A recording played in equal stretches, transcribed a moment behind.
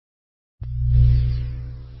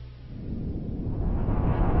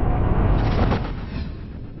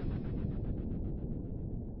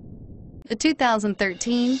The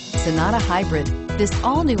 2013 Sonata Hybrid. This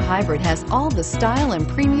all-new hybrid has all the style and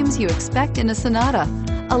premiums you expect in a Sonata,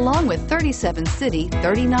 along with 37 city,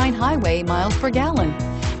 39 highway miles per gallon.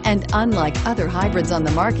 And unlike other hybrids on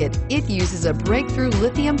the market, it uses a breakthrough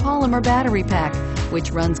lithium polymer battery pack,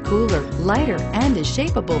 which runs cooler, lighter, and is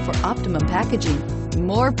shapeable for optimum packaging.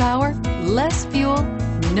 More power, less fuel,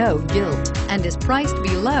 no guilt, and is priced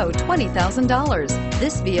below $20,000.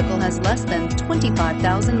 This vehicle has less than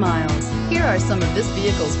 25,000 miles. Here are some of this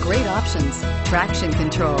vehicle's great options: traction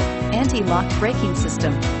control, anti-lock braking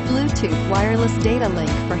system, Bluetooth wireless data link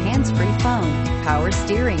for hands-free phone, power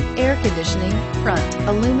steering, air conditioning, front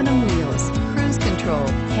aluminum wheels, cruise control,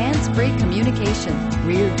 hands-free communication,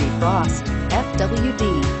 rear defrost,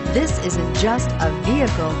 FWD. This isn't just a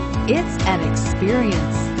vehicle, it's an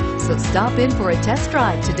experience. So stop in for a test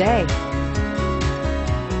drive today.